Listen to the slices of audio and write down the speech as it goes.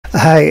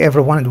Hi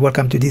everyone and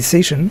welcome to this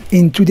session.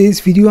 In today's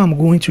video I'm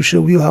going to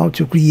show you how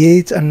to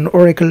create an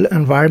Oracle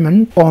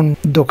environment on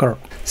Docker.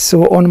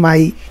 So on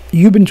my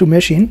Ubuntu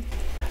machine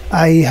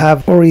I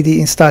have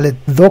already installed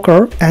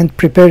Docker and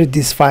prepared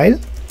this file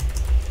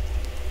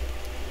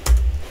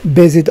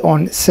based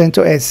on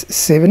CentOS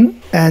 7,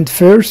 and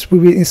first we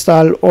will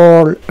install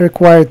all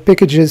required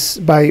packages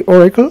by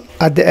Oracle.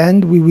 At the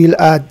end we will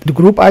add the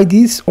group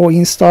IDs or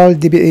install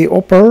DBA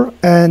Opera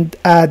and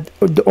add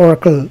the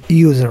Oracle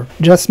user.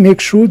 Just make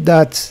sure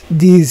that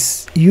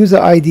this user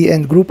ID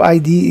and group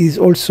ID is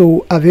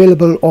also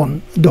available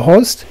on the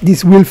host.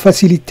 This will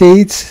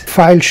facilitate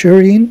file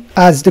sharing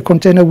as the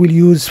container will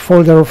use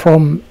folder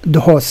from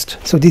the host.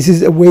 So this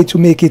is a way to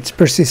make it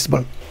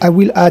persistable. I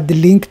will add the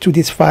link to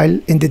this file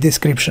in the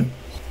description.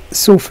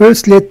 So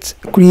first let's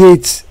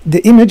create the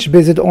image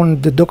based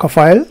on the Docker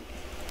file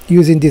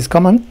using this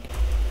command.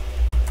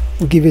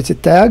 We give it a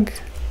tag,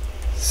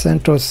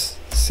 CentOS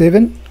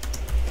 7.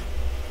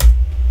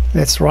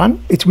 Let's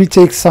run. It will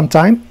take some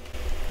time.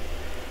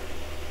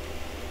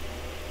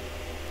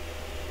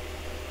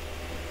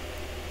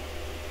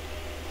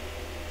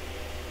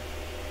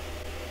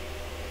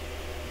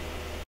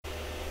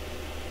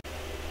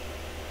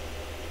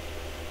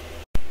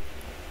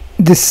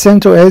 The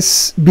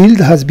CentOS build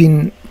has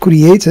been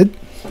created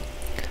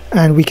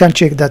and we can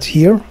check that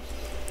here.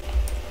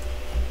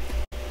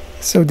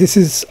 So this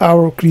is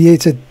our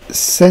created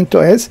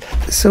CentOS.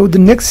 So the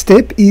next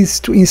step is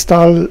to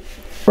install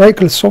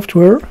Oracle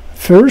software.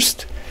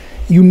 First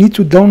you need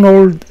to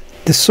download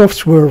the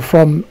software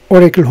from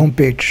Oracle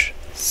homepage.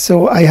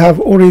 So I have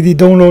already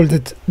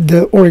downloaded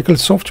the Oracle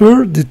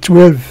software, the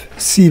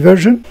 12C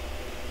version.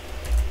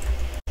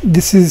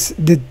 This is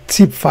the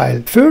zip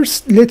file.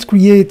 First let's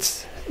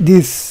create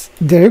this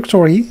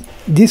directory.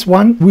 This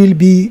one will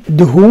be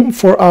the home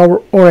for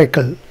our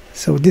Oracle.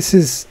 So this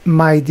is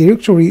my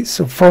directory.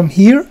 So from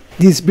here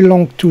this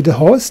belongs to the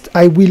host.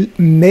 I will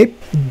map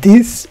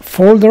this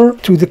folder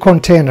to the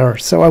container.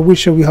 So I will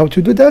show you how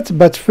to do that,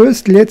 but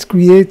first let's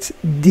create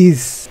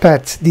this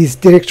path, this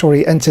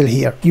directory until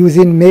here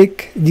using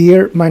make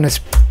dir -.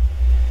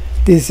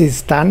 This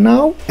is done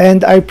now,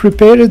 and I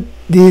prepared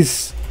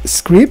this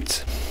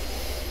script.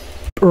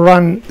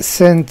 Run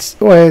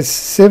CentOS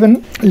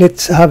 7.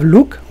 Let's have a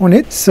look on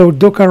it. So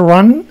Docker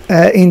run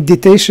in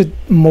detached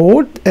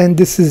mode, and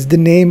this is the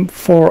name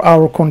for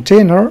our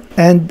container,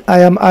 and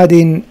I am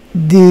adding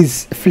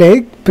this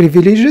flag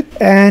privileged,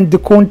 and the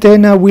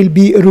container will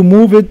be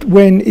removed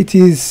when it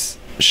is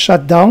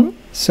shut down,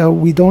 so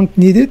we don't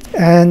need it.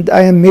 And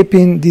I am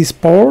mapping these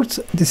ports.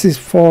 This is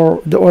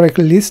for the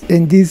Oracle list,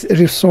 and these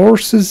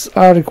resources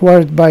are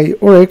required by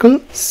Oracle,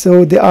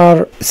 so they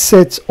are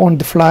set on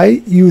the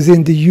fly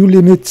using the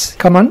ulimit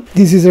command.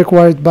 This is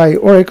required by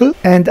Oracle,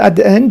 and at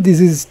the end, this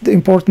is the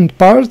important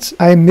part,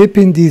 I am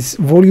mapping this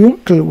volume.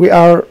 We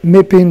are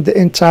mapping the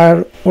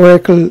entire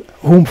Oracle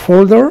home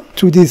folder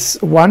to this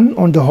one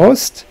on the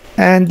host,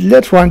 and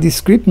let's run this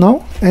script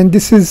now. And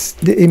this is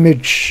the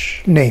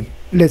image name.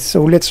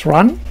 Let's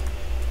run.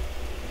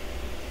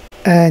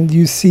 And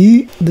you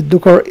see the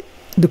Docker,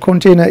 the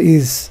container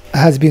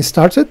has been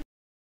started.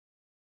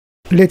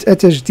 Let's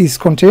attach this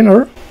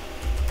container.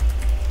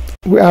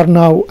 We are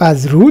now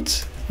as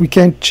root. We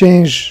can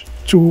change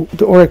to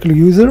the Oracle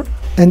user,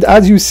 and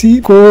as you see,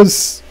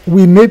 because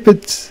we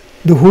mapped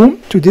the home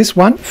to this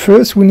one,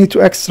 first we need to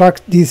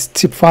extract this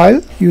zip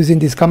file using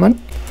this command.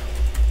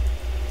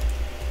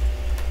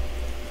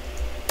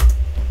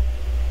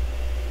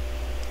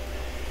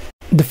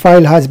 The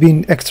file has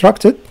been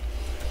extracted.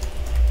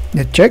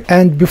 Let's check.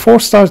 And before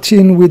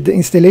starting with the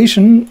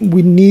installation,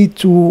 we need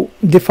to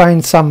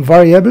define some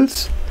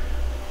variables.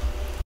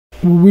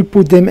 We will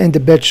put them in the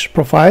batch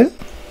profile.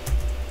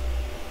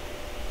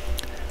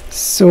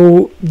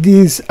 So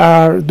these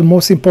are the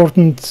most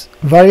important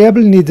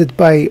variable needed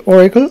by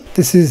Oracle.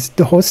 This is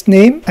the host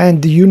name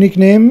and the unique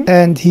name,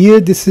 and here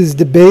this is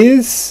the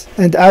base.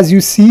 And as you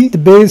see, the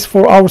base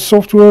for our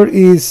software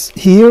is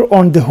here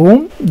on the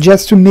home,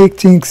 just to make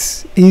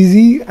things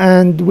easy,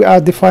 and we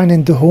are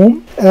defining the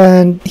home.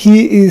 And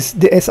here is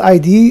the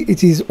SID,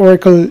 it is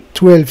Oracle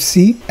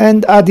 12C,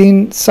 and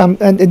adding some,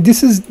 and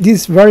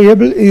this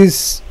variable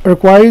is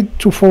required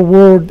to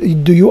forward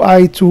the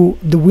UI to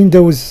the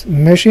Windows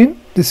machine.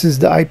 This is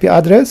the IP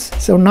address.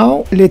 So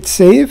now let's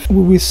save.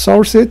 We will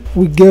source it.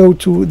 We go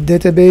to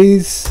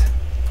database,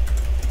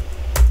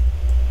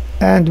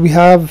 and we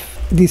have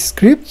this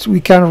script.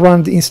 We can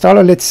run the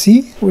installer. Let's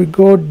see. We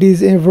got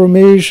this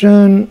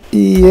information.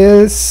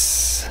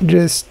 Yes,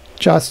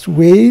 just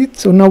wait.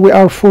 So now we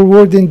are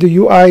forwarding the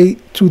UI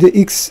to the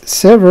X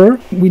server.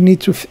 We need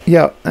to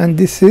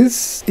and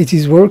it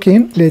is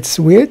working. Let's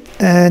wait.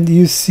 And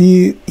you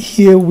see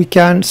here we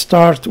can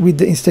start with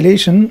the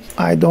installation.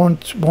 I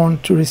don't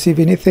want to receive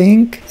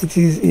anything. It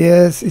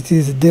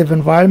is a dev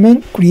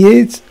environment.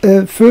 Create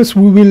first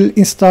we will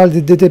install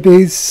the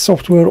database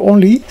software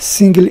only,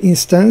 single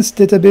instance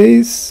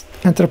database,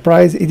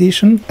 enterprise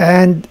edition,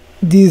 and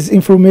this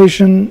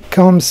information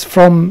comes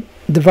from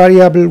the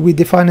variable we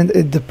defined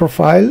at the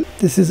profile.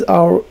 This is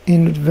our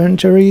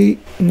inventory.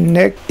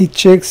 Next, it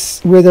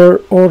checks whether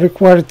all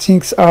required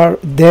things are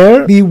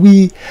there.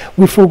 We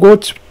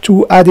forgot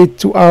to add it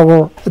to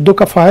our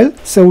Docker file,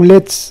 so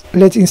let's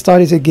install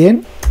it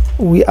again.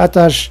 We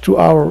attach to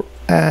our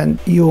and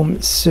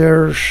yum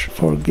search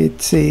for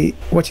getsy.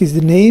 What is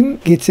the name?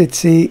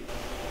 Getsy.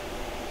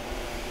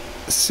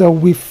 So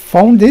we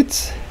found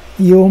it.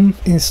 Yum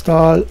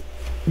install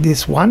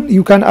this one.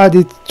 You can add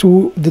it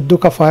to the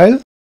Docker file.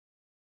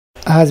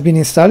 Has been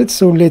installed,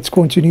 so let's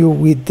continue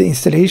with the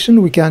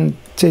installation. We can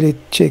tell it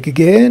check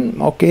again.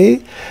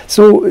 Okay,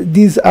 so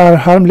these are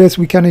harmless,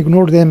 we can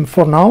ignore them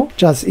for now.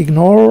 Just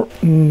ignore.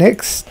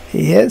 Next.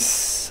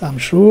 Yes, I'm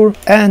sure.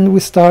 And we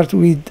start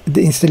with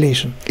the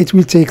installation. It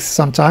will take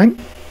some time.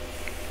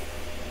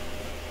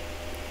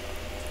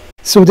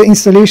 So the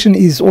installation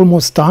is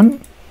almost done.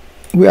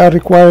 We are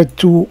required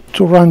to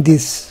run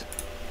this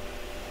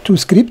two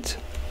script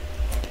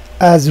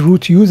as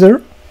root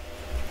user.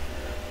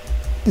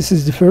 This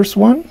is the first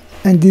one,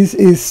 and this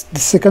is the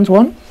second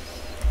one.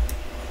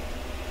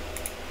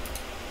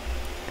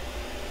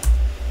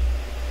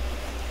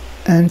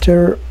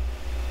 Enter.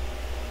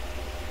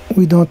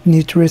 We don't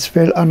need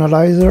RESTful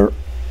analyzer.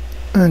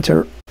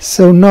 Enter.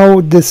 So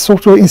now the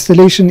software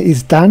installation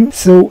is done.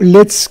 So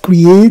let's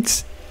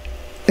create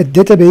a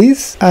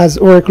database as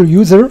Oracle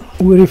user.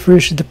 We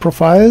refresh the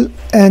profile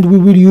and we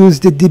will use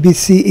the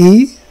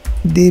DBCA.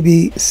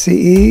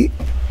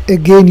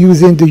 Again,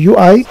 using the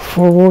UI,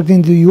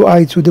 forwarding the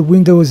UI to the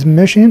Windows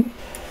machine,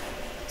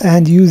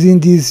 and using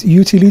this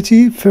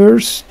utility.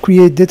 First,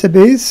 create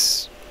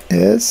database.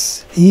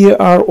 Yes, here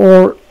are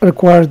all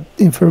required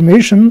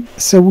information,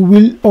 so we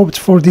will opt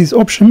for this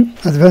option,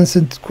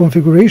 advanced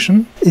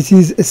configuration. It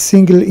is a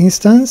single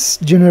instance,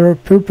 general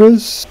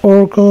purpose,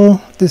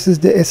 Oracle. This is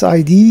the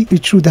SID.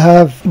 It should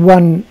have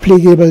one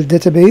pluggable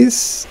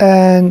database,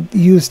 and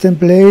use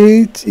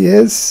template.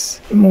 Yes,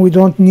 we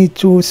don't need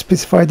to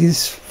specify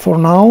this for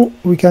now,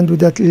 we can do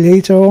that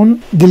later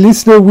on. The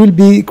listener will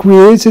be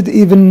created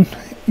even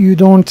you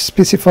don't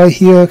specify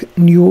here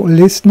new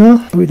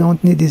listener. We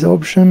don't need this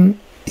option.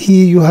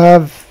 Here you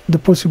have the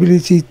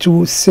possibility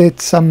to set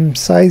some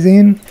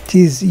sizing. It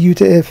is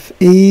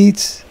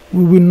UTF-8.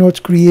 We will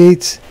not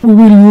create. We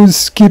will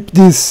keep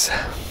this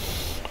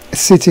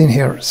setting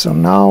here. So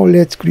now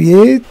let's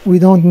create. We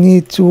don't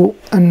need to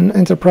an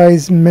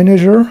enterprise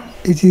manager.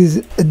 It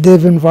is a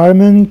dev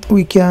environment.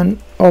 We can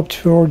opt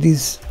for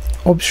this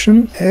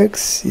option.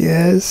 X,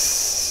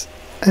 yes.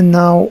 And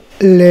now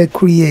let's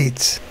create.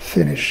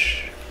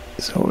 Finish.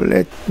 So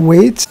let's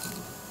wait.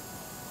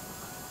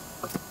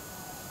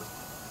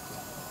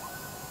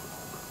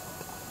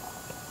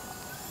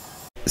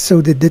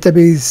 So the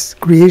database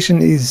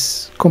creation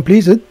is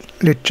completed.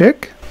 Let's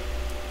check.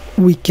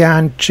 We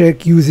can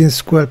check using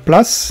SQL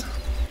Plus,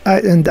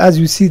 and as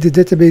you see, the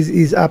database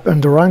is up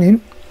and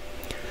running.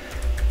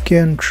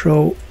 Can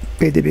show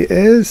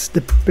PDBs,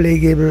 the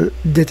pluggable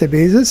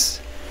databases.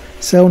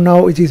 So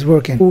now it is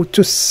working. So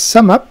to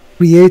sum up,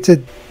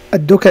 created a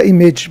Docker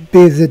image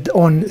based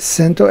on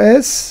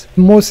CentOS.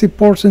 Most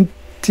important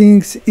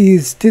things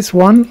is this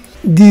one,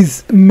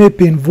 this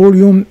mapping,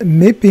 volume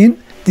mapping.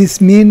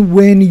 This means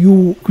when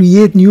you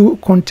create new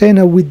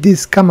container with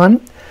this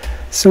command,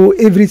 so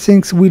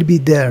everything will be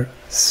there.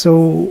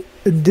 So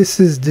this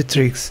is the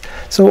tricks.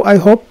 So I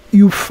hope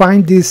you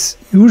find this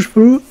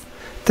useful.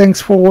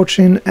 Thanks for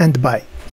watching and bye.